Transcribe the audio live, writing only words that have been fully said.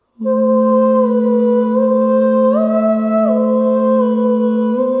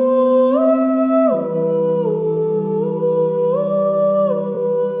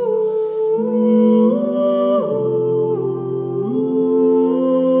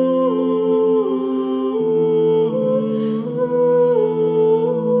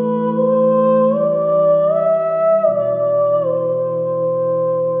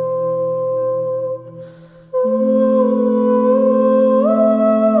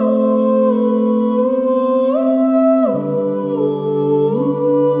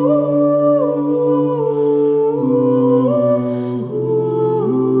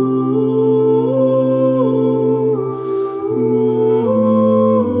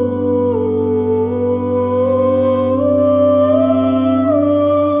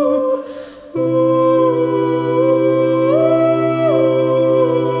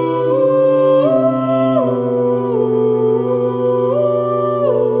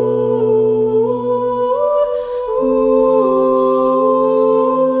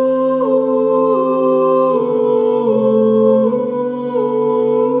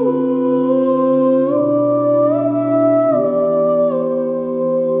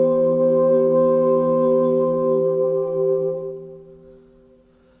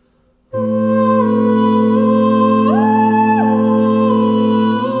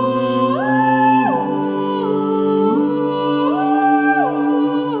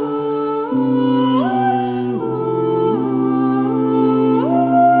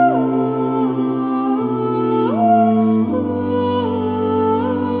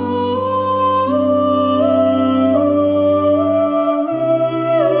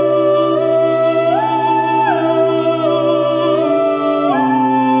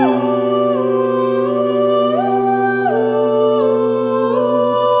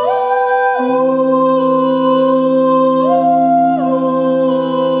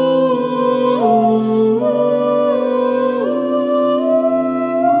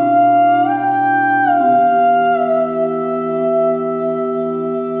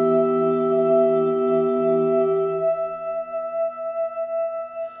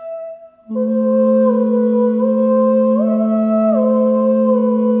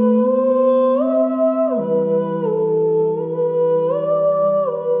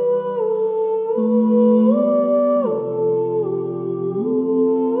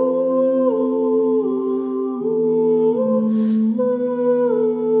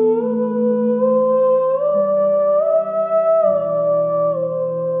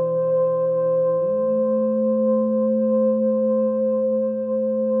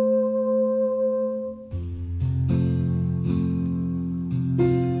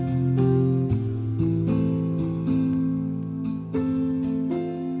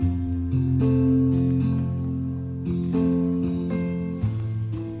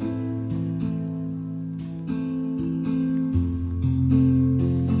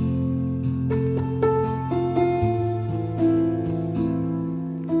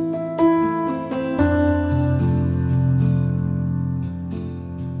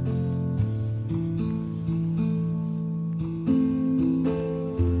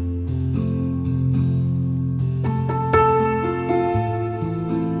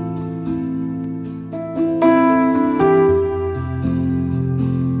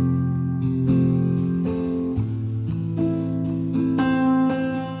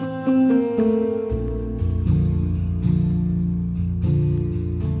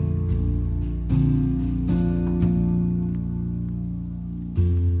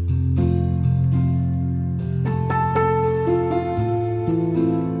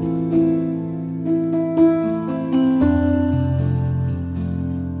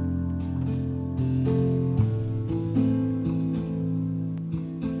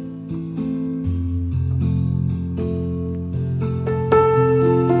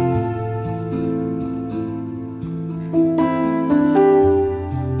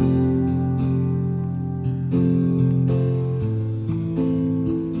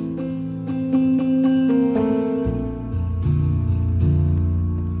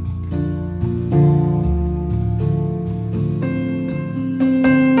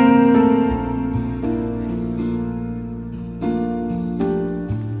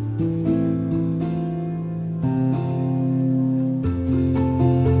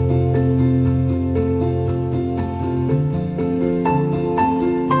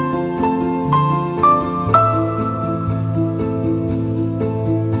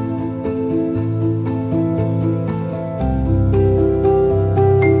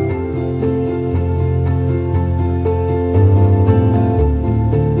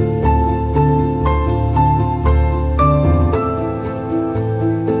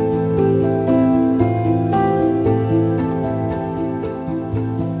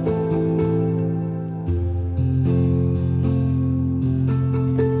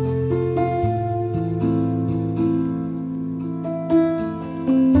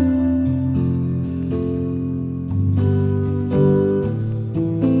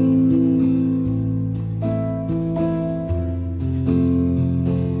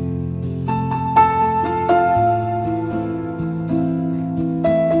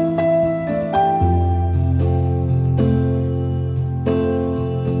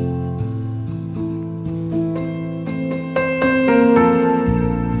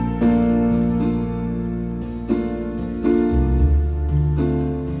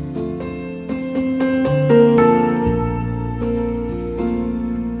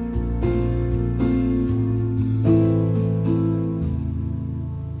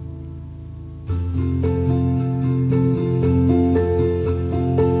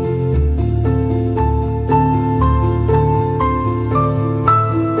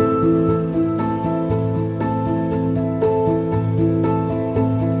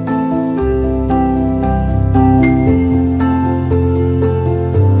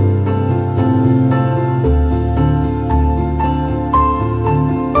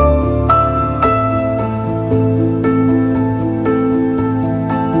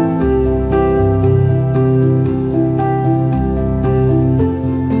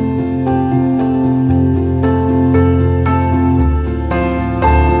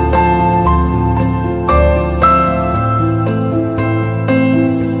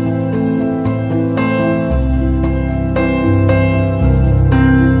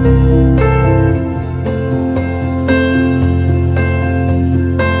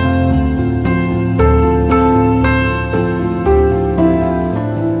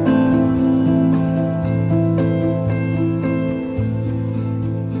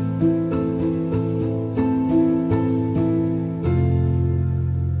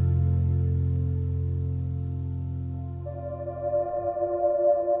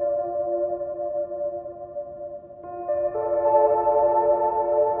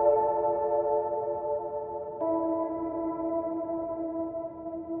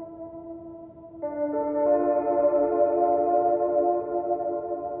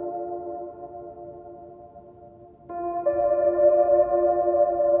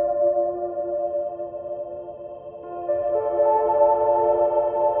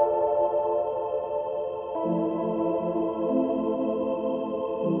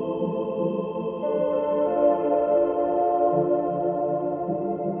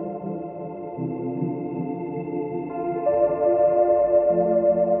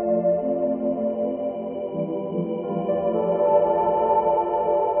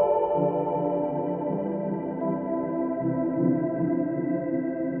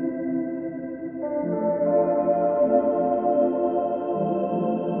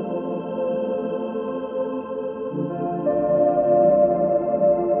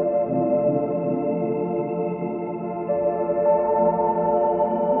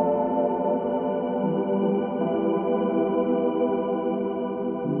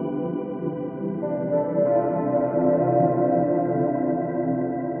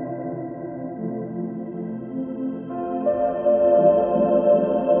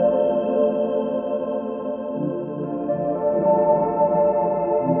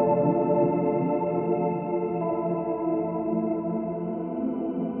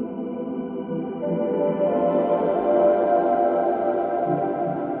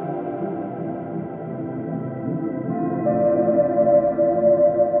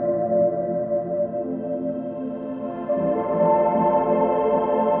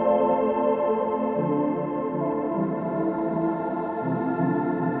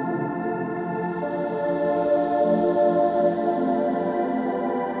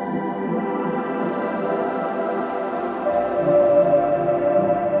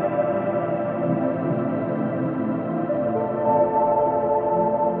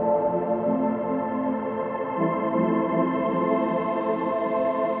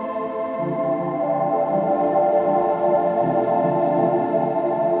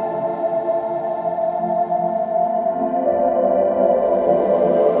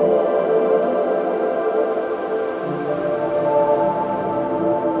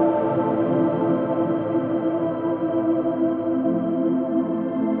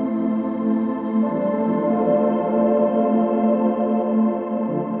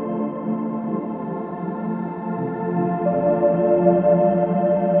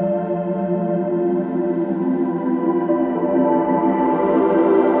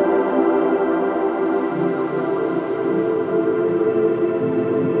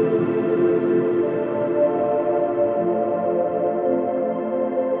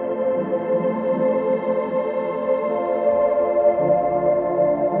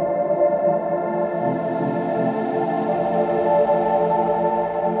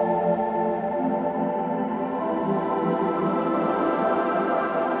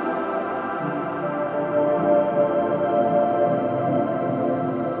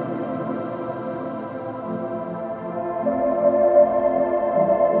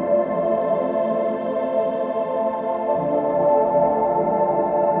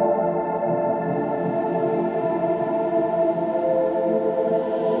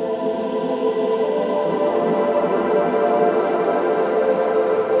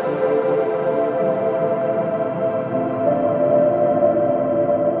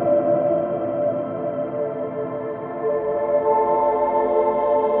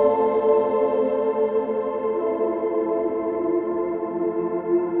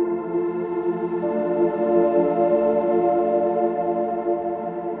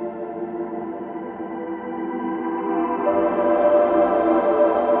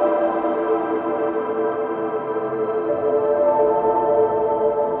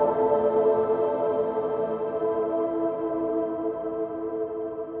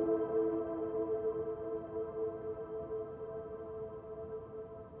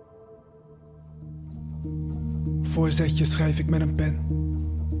voorzetjes schrijf ik met een pen.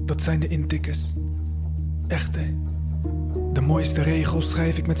 Dat zijn de intikkers. Echt hè. De mooiste regels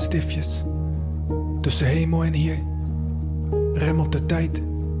schrijf ik met stiftjes. Tussen hemel en hier. Rem op de tijd.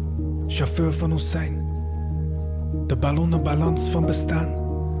 Chauffeur van ons zijn. De ballonnenbalans van bestaan.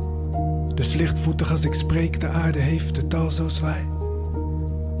 Dus lichtvoetig als ik spreek, de aarde heeft het al zo zwaar.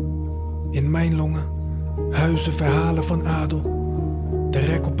 In mijn longen, huizen verhalen van adel. De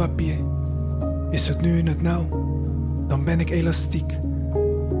rek op papier. Is het nu in het nauw, dan ben ik elastiek.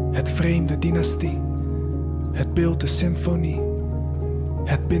 Het vreemde dynastie. Het beeld de symfonie.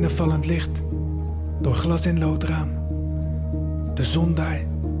 Het binnenvallend licht. Door glas in loodraam. De zon daar.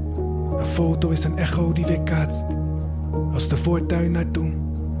 Een foto is een echo die weer kaatst. Als de voortuin naar toen.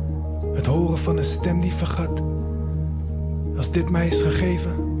 Het horen van een stem die vergat. Als dit mij is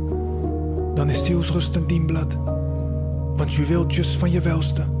gegeven, dan is zielsrust een dienblad. Want juweeltjes van je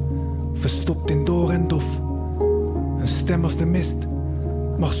welste, verstopt in door en dof. Een stem als de mist,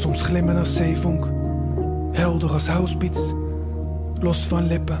 mag soms glimmen als zeevonk. Helder als housebeats, los van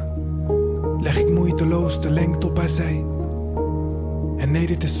lippen. Leg ik moeiteloos de lengte op haar zij. En nee,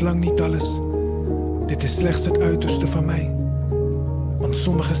 dit is lang niet alles. Dit is slechts het uiterste van mij. Want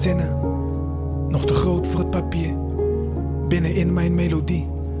sommige zinnen, nog te groot voor het papier. Binnenin mijn melodie,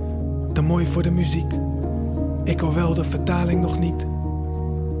 te mooi voor de muziek. Ik al wel de vertaling nog niet.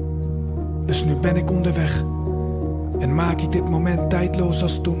 Dus nu ben ik onderweg. En maak ik dit moment tijdloos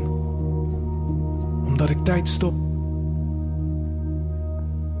als toen. Omdat ik tijd stop.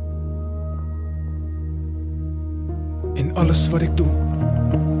 In alles wat ik doe.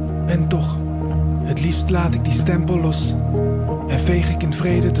 En toch, het liefst laat ik die stempel los. En veeg ik in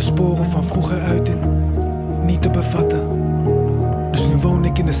vrede de sporen van vroeger uit in. Niet te bevatten. Dus nu woon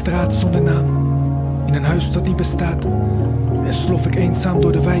ik in de straat zonder naam. In een huis dat niet bestaat. En slof ik eenzaam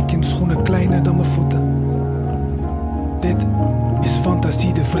door de wijk in schoenen kleiner dan mijn voeten. Dit is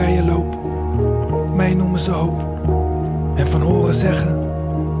fantasie, de vrije loop. Mij noemen ze hoop. En van horen zeggen,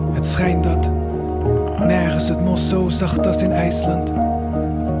 het schijnt dat nergens het mos zo zacht als in IJsland.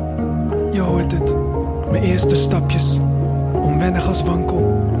 Je hoort het, mijn eerste stapjes, onwennig als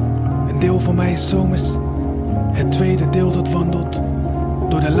wankel. Een deel van mij is zomers, het tweede deel dat wandelt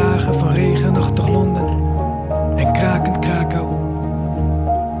door de lagen van regenachtig Londen en krakend Krakau.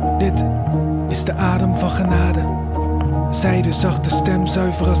 Dit is de adem van genade, zij de zachte stem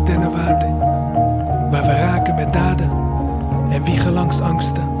zuiver als dennenwater, waar we raken met daden en wiegen langs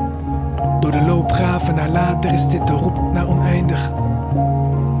angsten. Door de loopgraven naar later is dit de roep naar oneindig.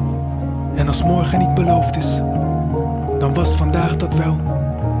 En als morgen niet beloofd is, dan was vandaag dat wel.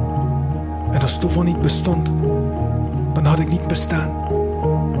 En als toeval niet bestond, dan had ik niet bestaan.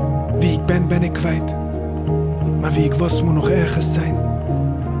 Wie ik ben ik kwijt. Maar wie ik was moet nog ergens zijn.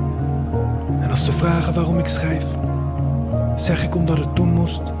 En als ze vragen waarom ik schrijf, zeg ik omdat het toen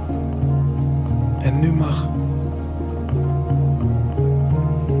moest. En nu mag.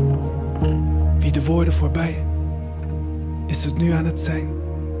 Wie de woorden voorbij, is het nu aan het zijn.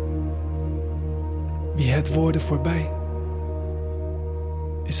 Wie het woorden voorbij,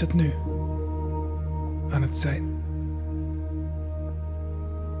 is het nu aan het zijn.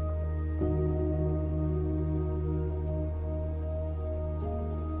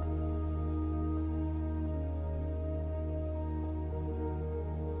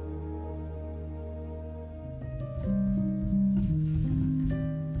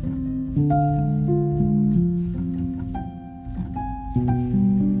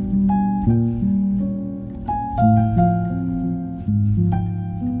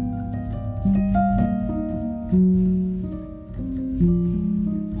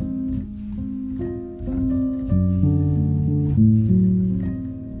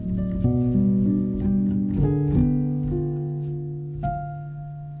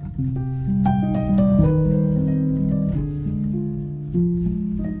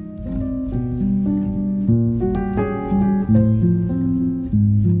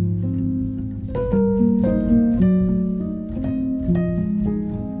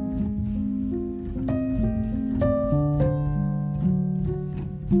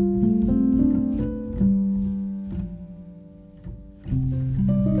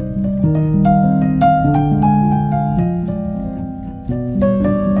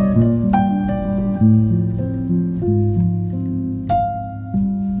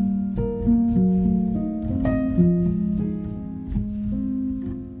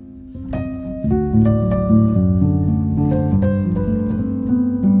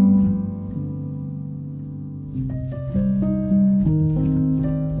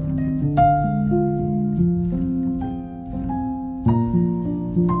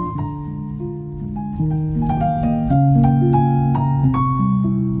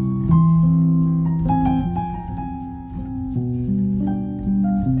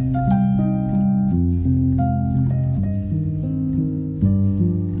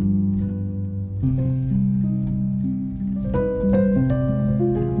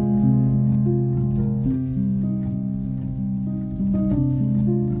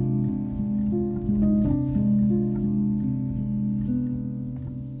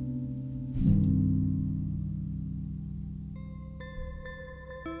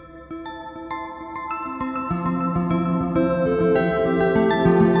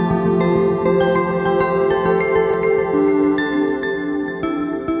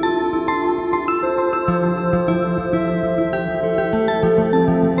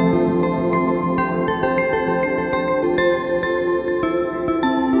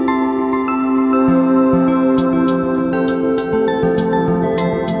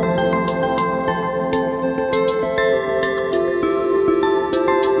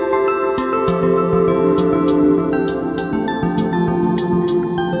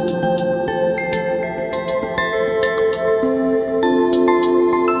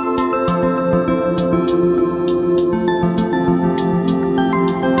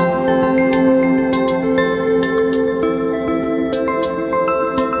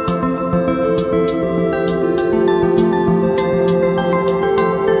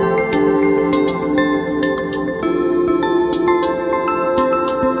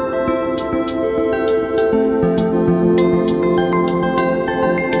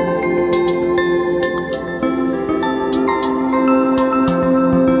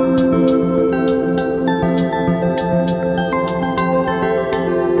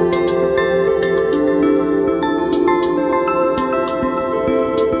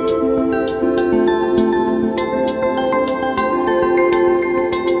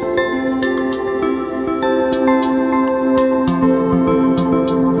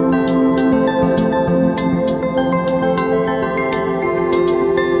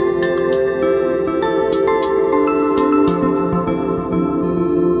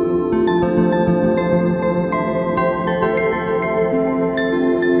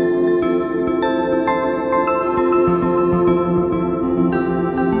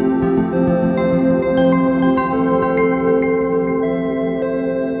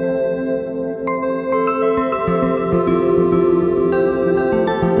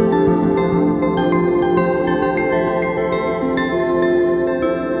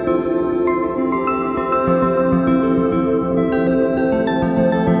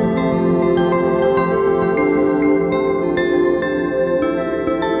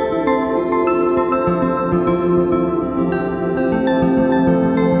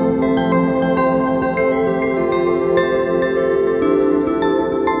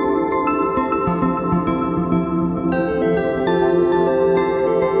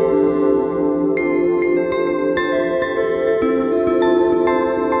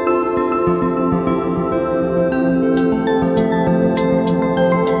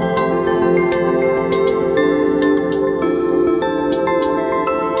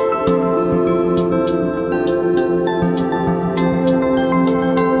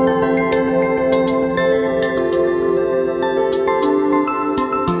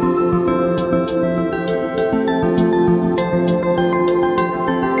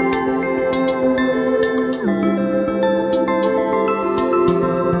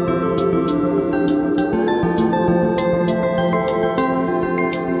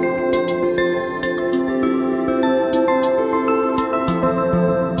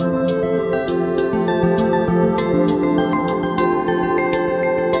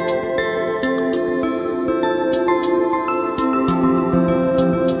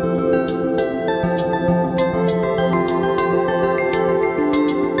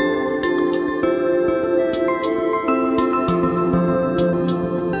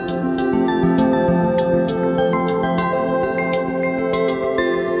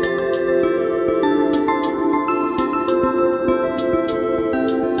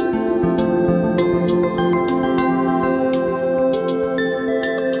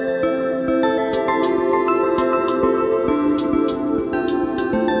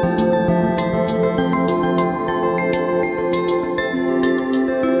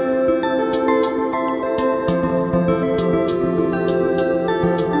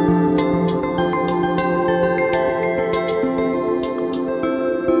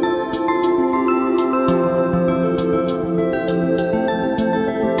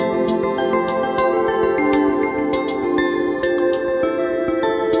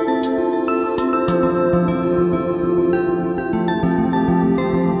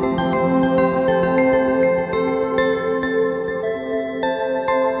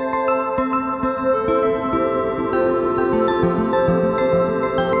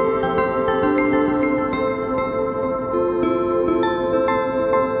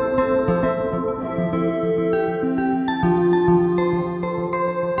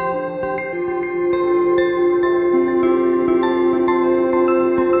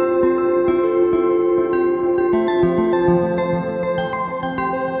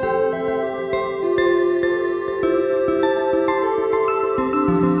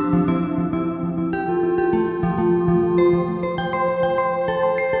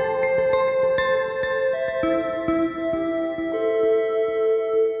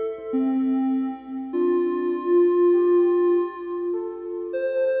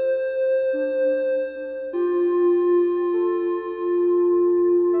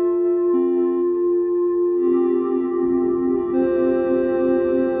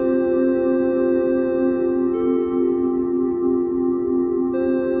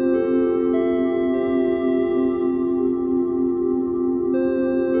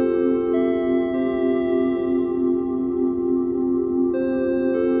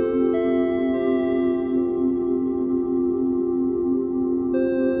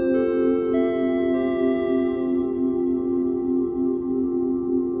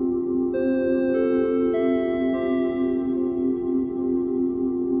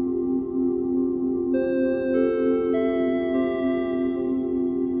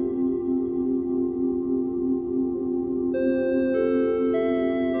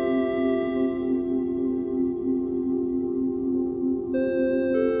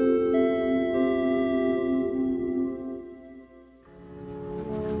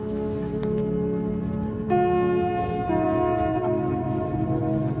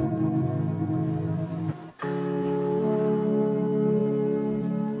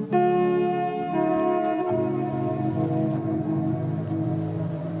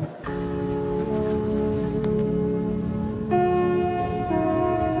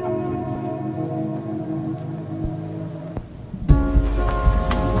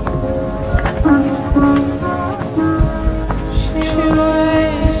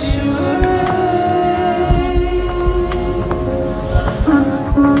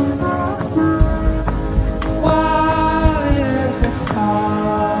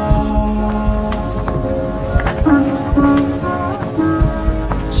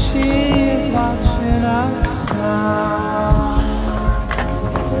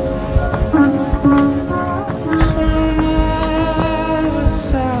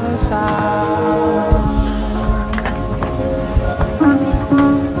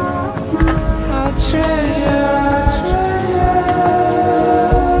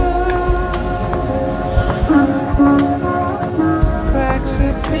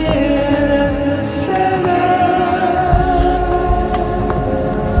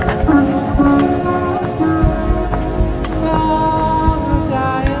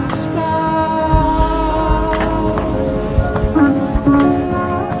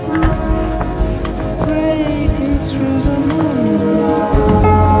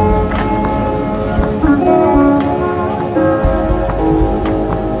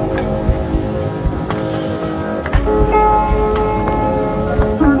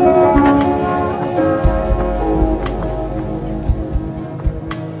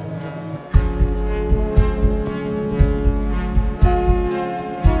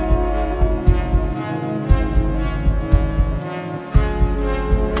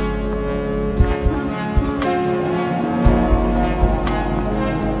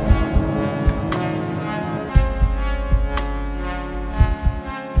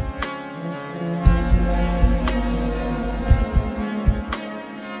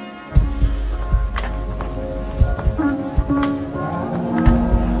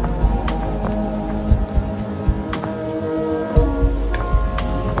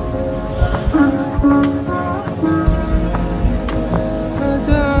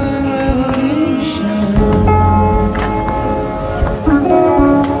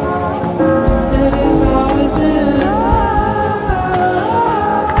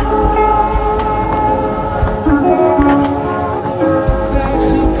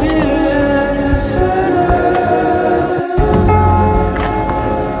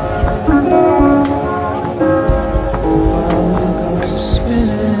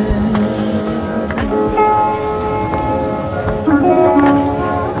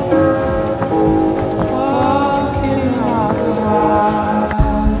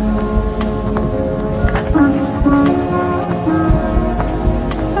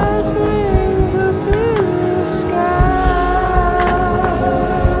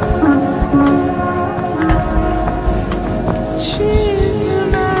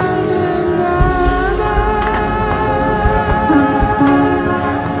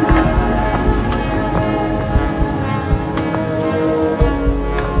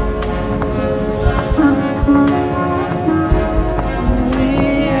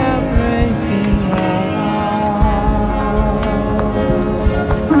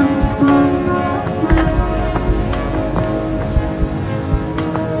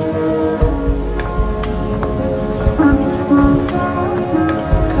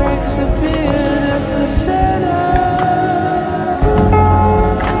 disappeared at the center.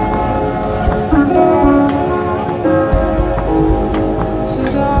 This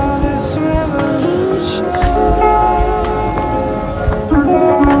is all this revolution.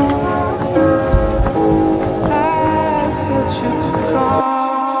 Has such a cost.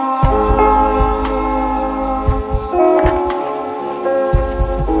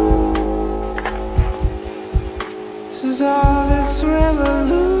 This is all this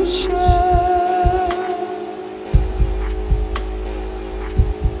revolution.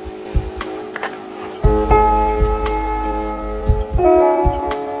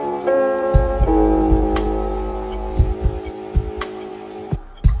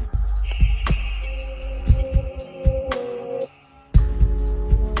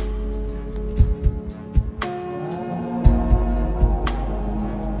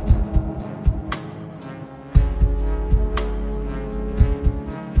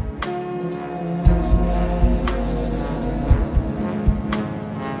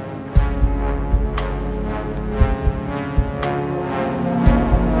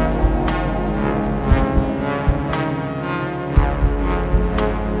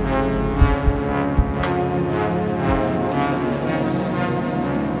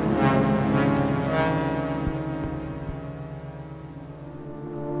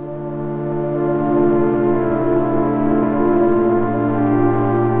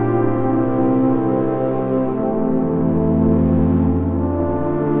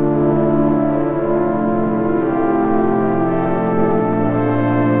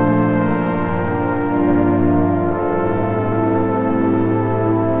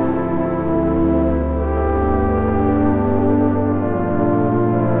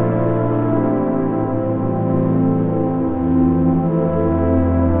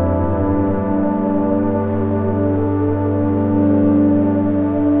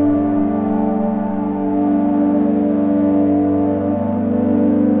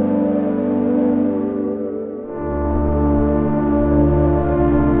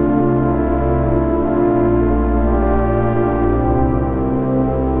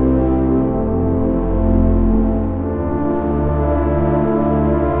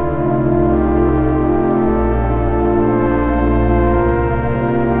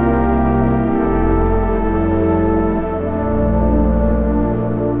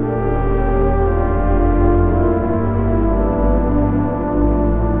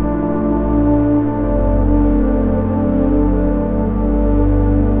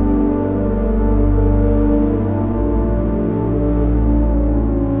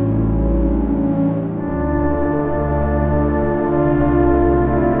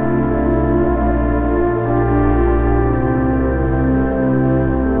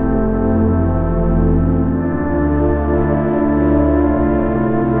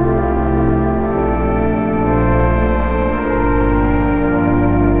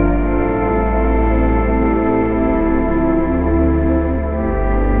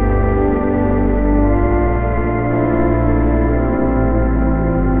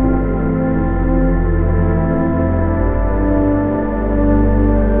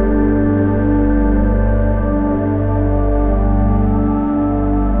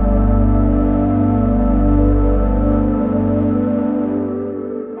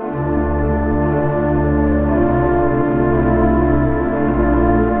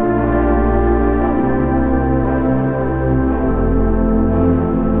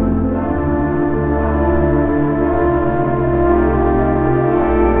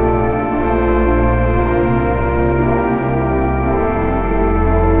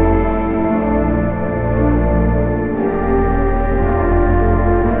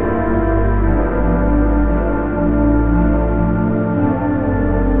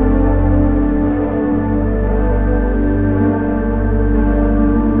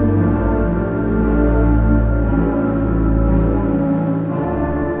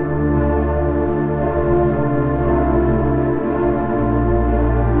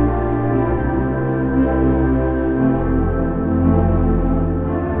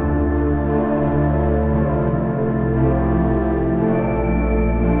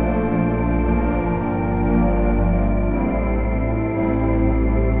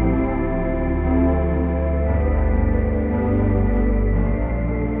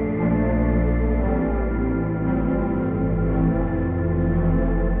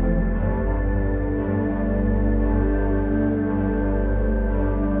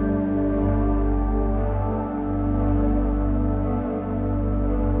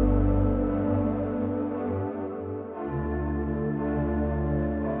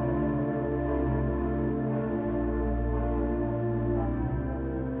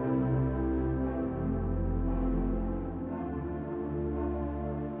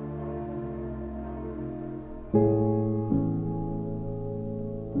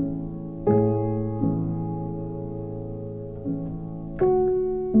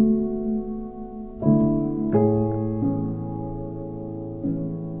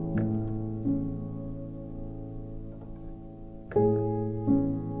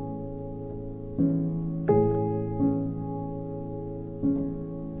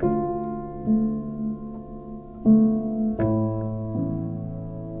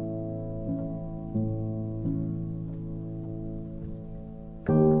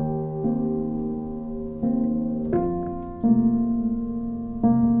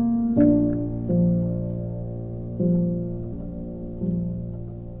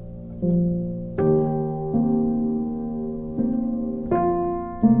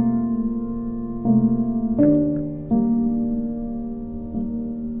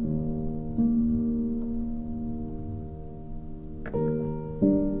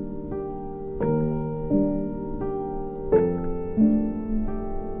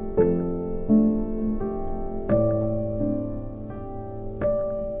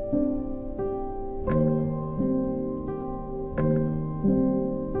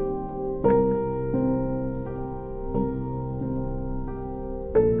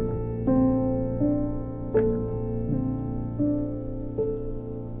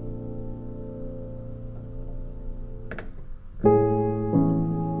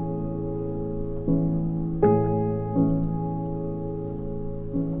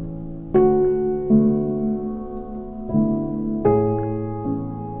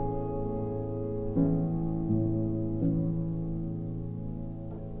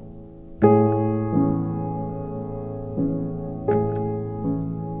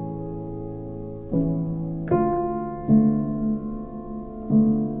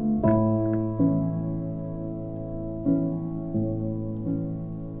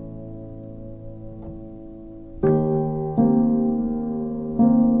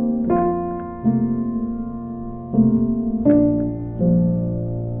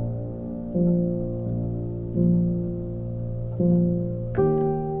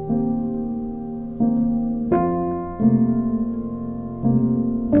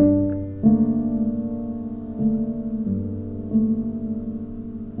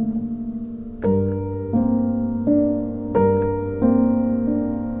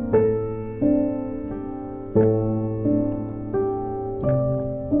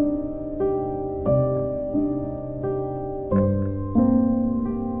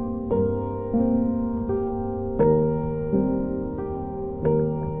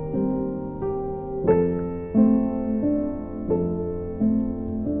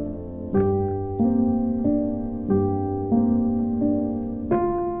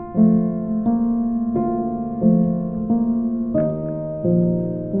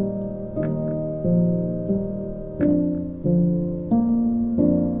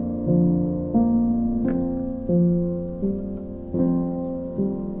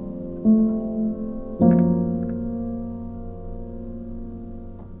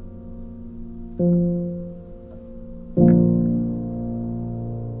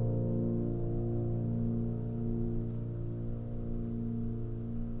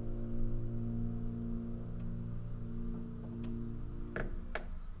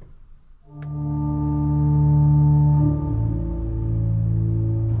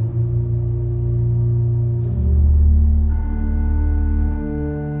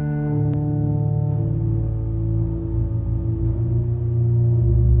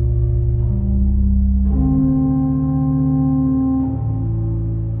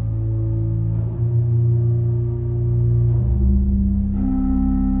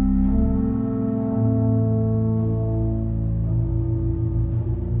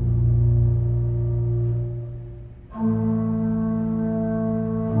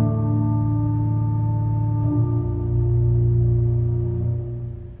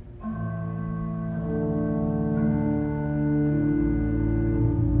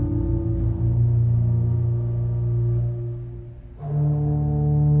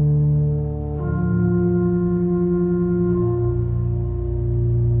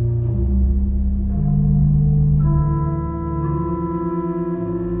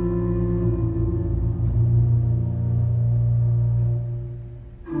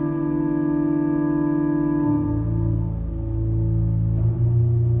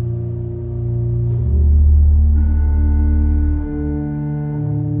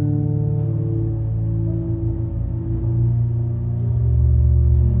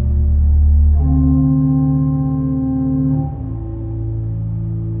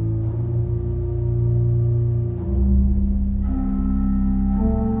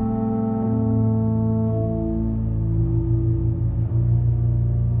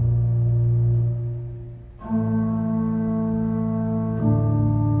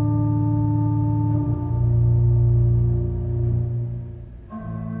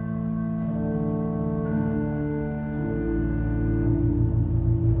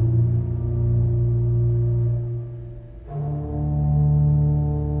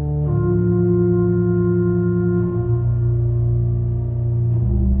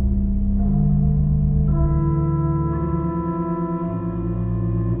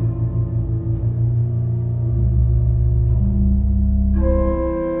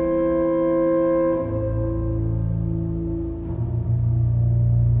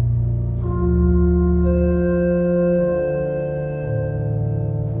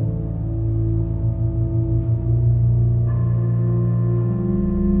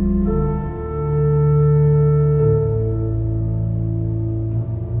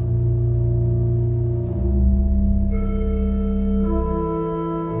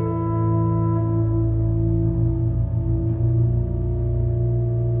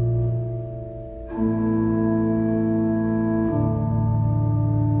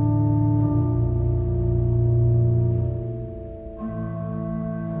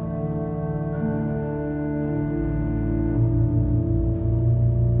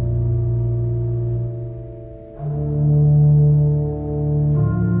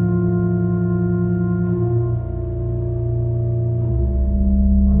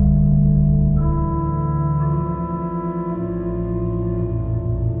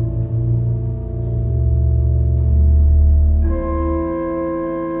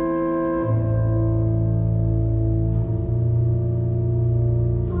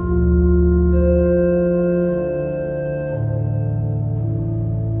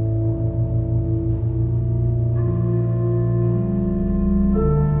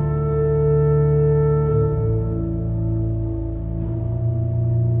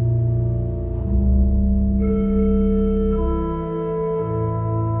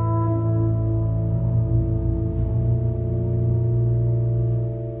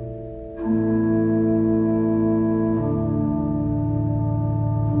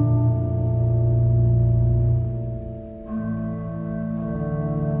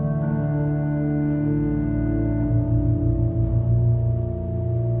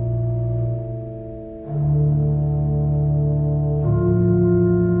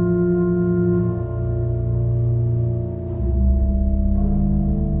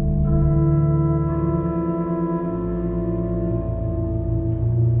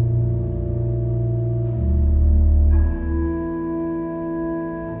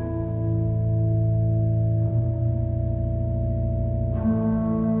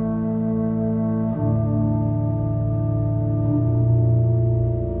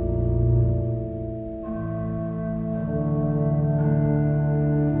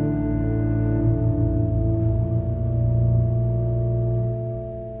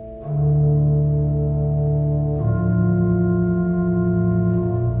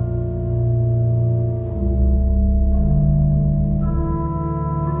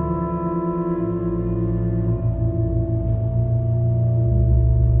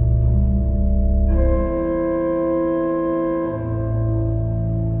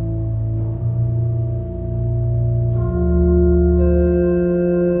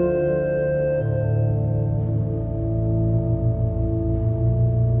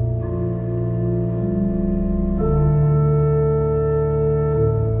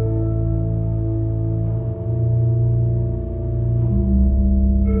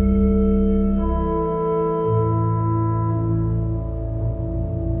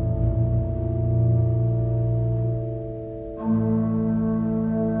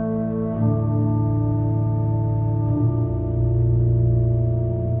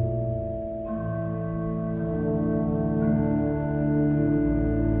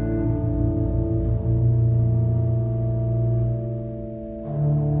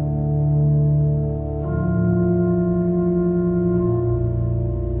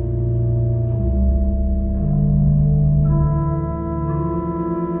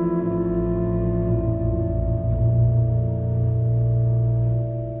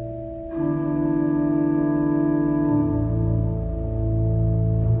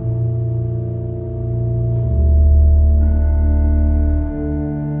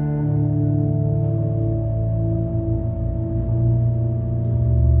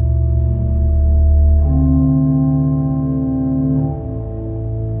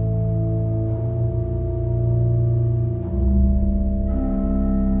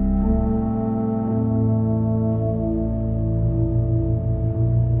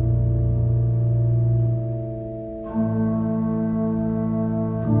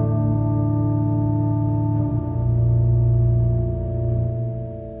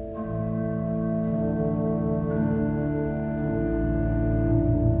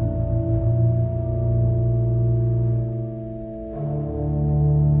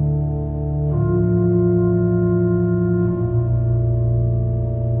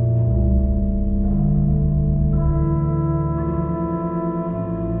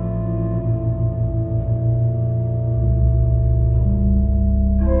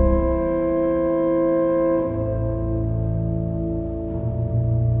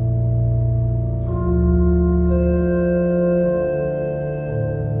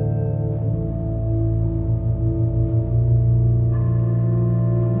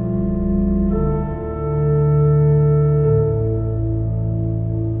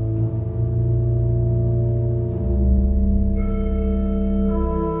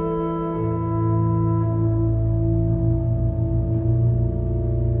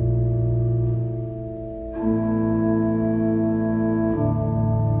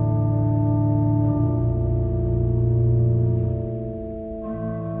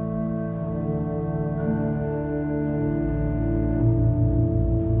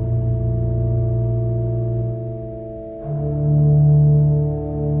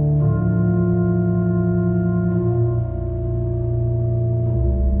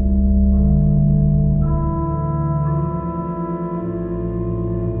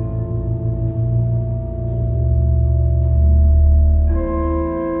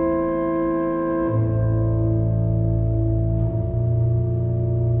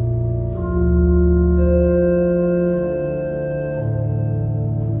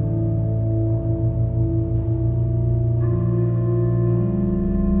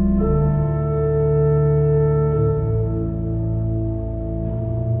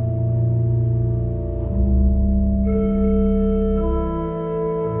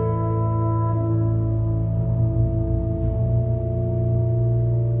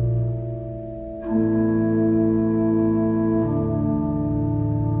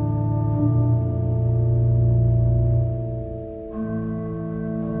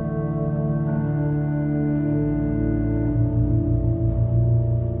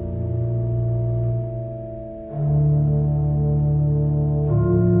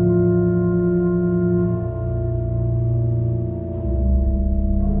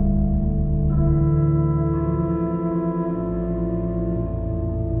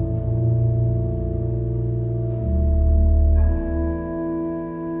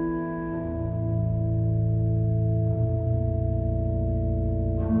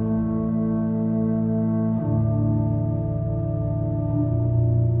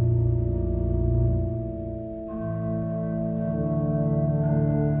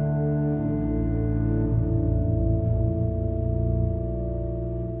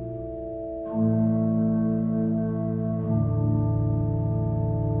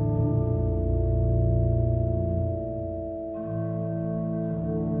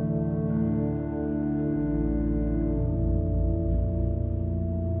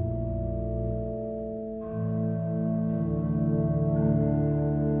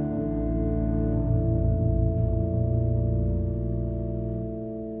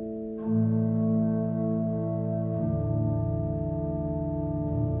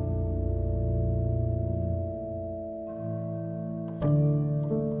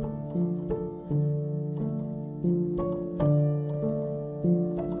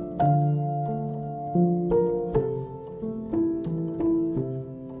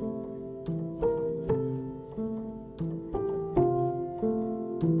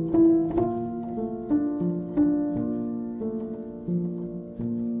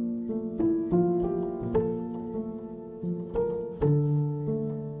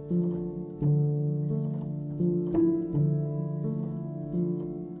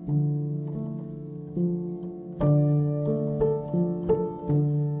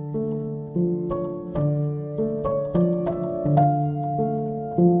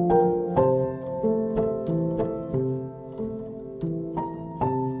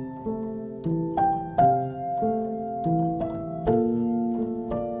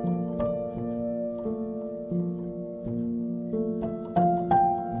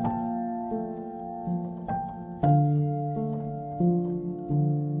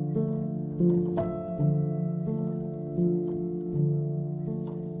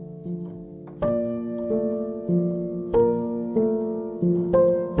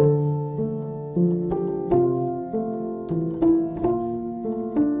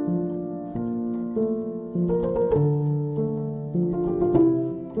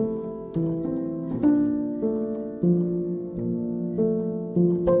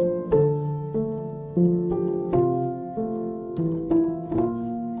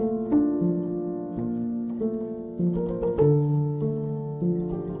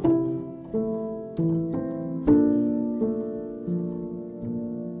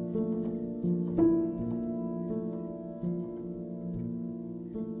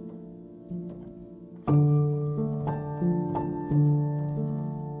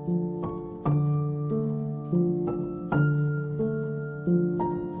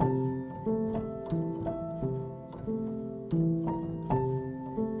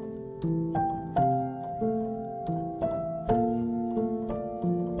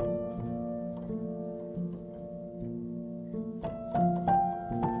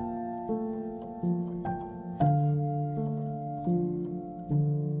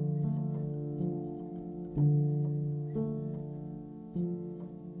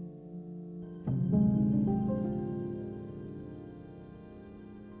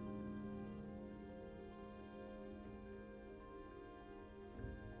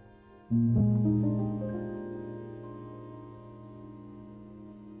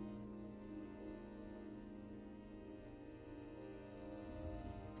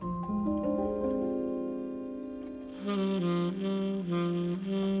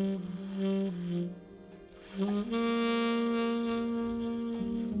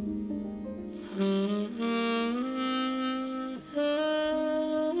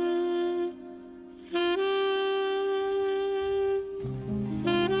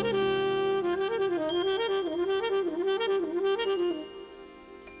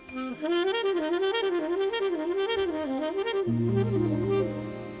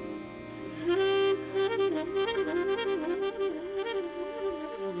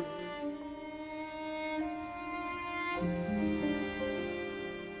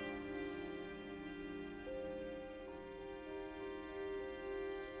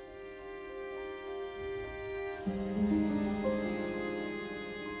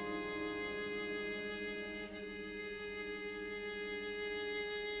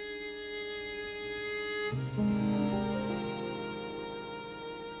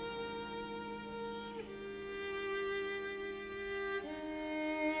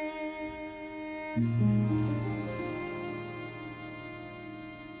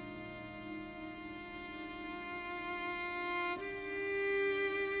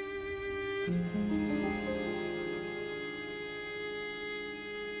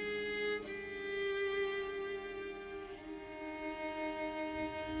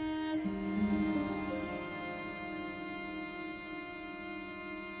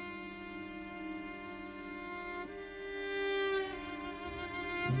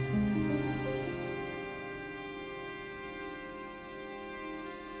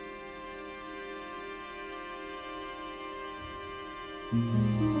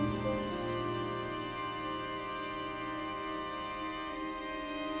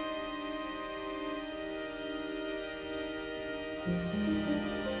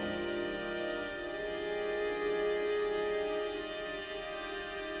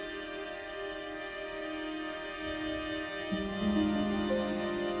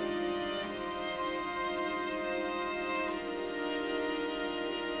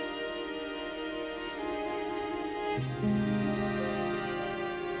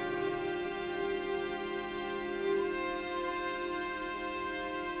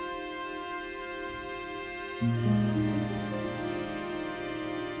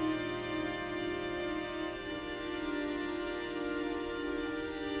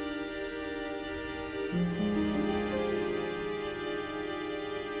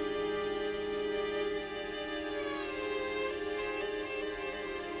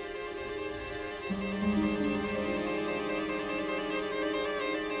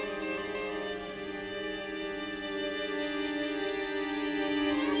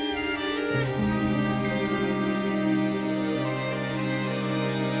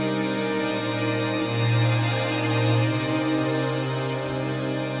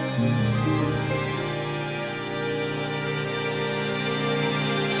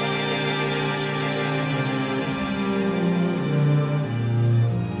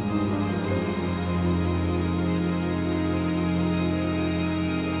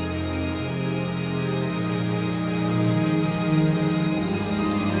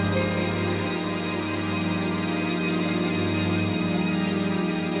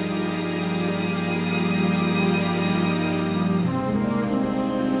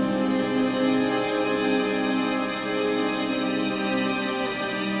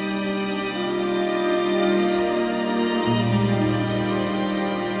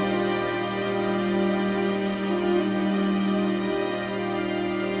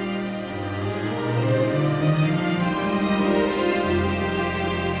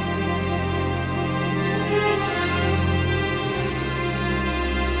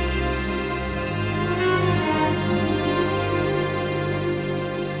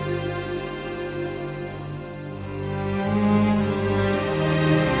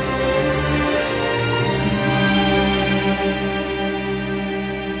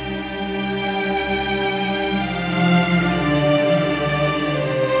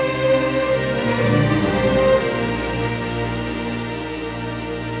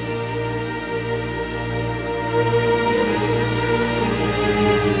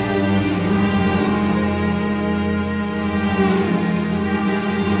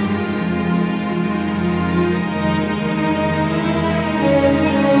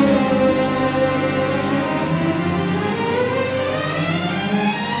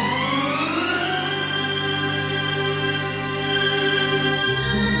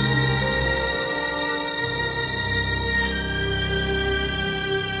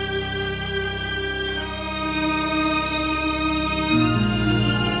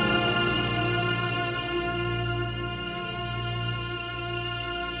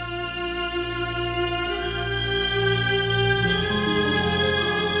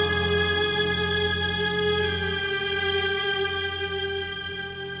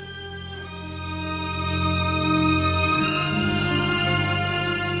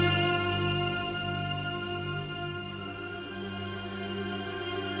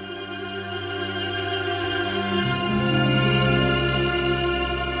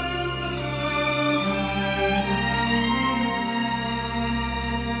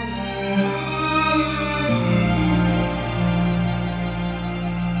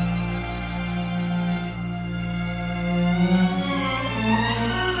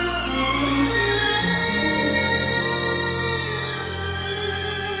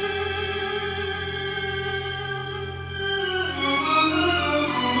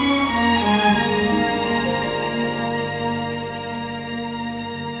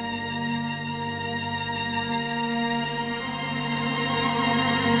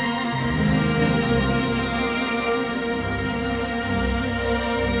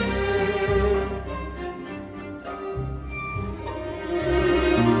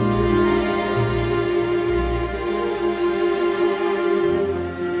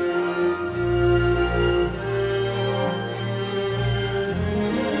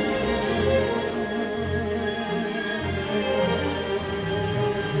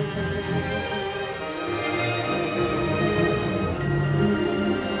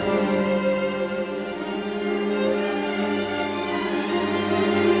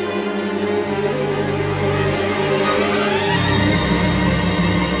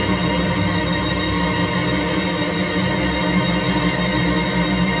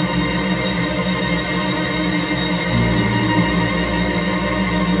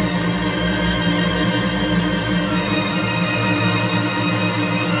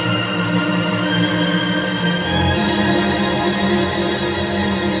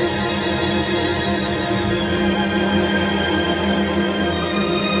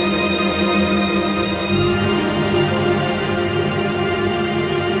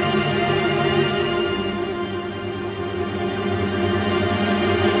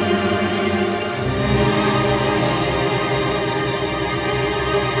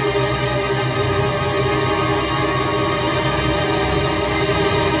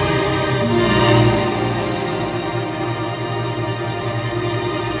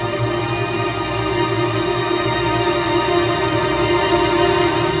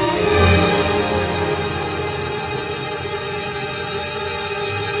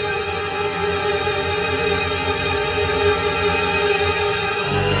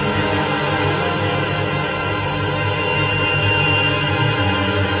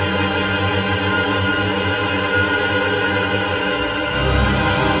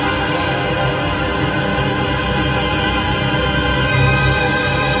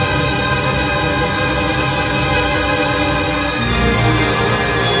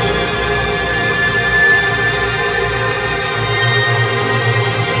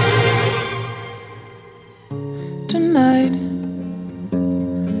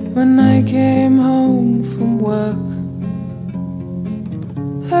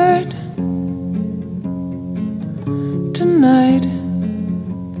 hurt tonight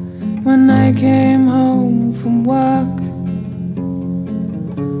when I came home from work.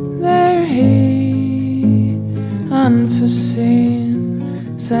 There he,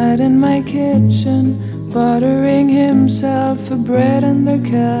 unforeseen, sat in my kitchen, buttering himself for bread, and the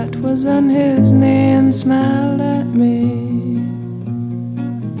cat was on his knee and smiled at me.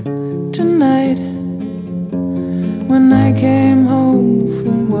 Tonight, when I came home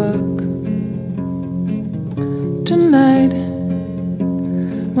from work. Tonight,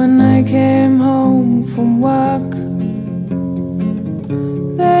 when I came home from work.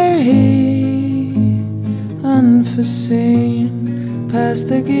 There he, unforeseen, passed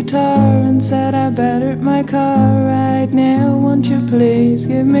the guitar and said, I battered my car right now, won't you please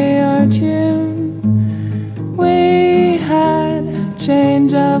give me your tune? We had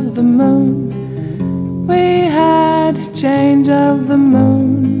change of the moon. We had change of the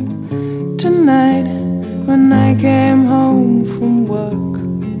moon. Tonight, when I came home from work.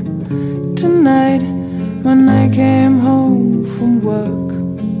 Tonight, when I came home from work.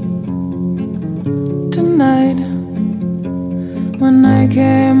 Tonight, when I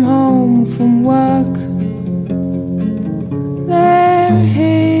came home from work. There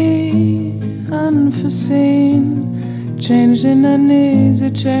he, unforeseen, changed in an easy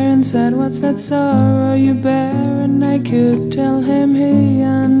chair and said, what's that sorrow you bear? And I could tell him he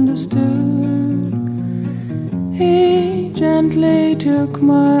understood. He gently took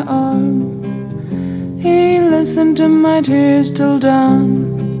my arm. He listened to my tears till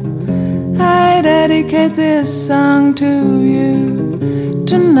dawn. I dedicate this song to you.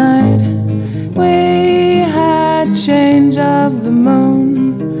 Tonight, we had change of the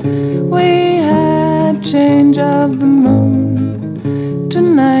moon. We had change of the moon.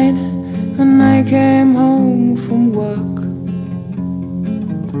 Tonight, when I came home from work.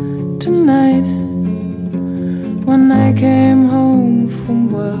 Tonight, when I came home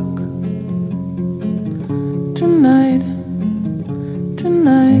from work.